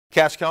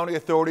Cass County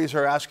authorities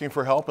are asking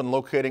for help in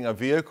locating a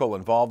vehicle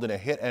involved in a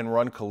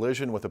hit-and-run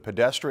collision with a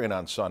pedestrian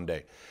on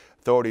Sunday.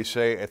 Authorities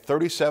say a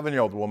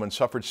 37-year-old woman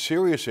suffered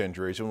serious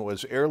injuries and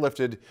was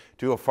airlifted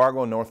to a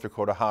Fargo, North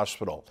Dakota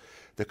hospital.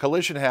 The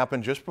collision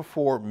happened just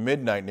before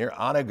midnight near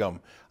Onegum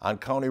on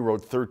County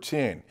Road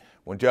 13.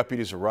 When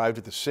deputies arrived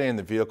at the scene,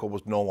 the vehicle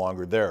was no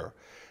longer there.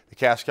 The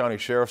Cass County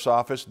Sheriff's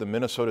Office and the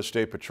Minnesota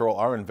State Patrol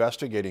are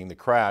investigating the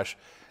crash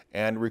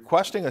and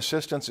requesting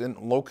assistance in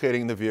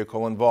locating the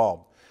vehicle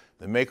involved.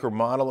 The maker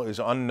model is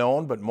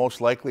unknown, but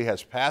most likely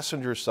has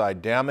passenger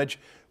side damage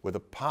with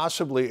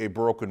possibly a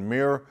broken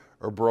mirror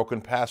or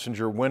broken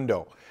passenger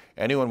window.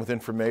 Anyone with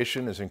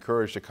information is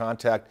encouraged to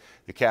contact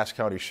the Cass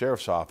County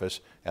Sheriff's Office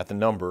at the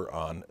number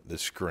on the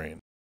screen.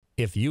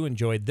 If you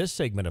enjoyed this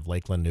segment of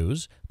Lakeland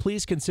News,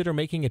 please consider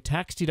making a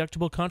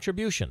tax-deductible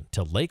contribution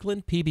to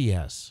Lakeland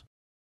PBS.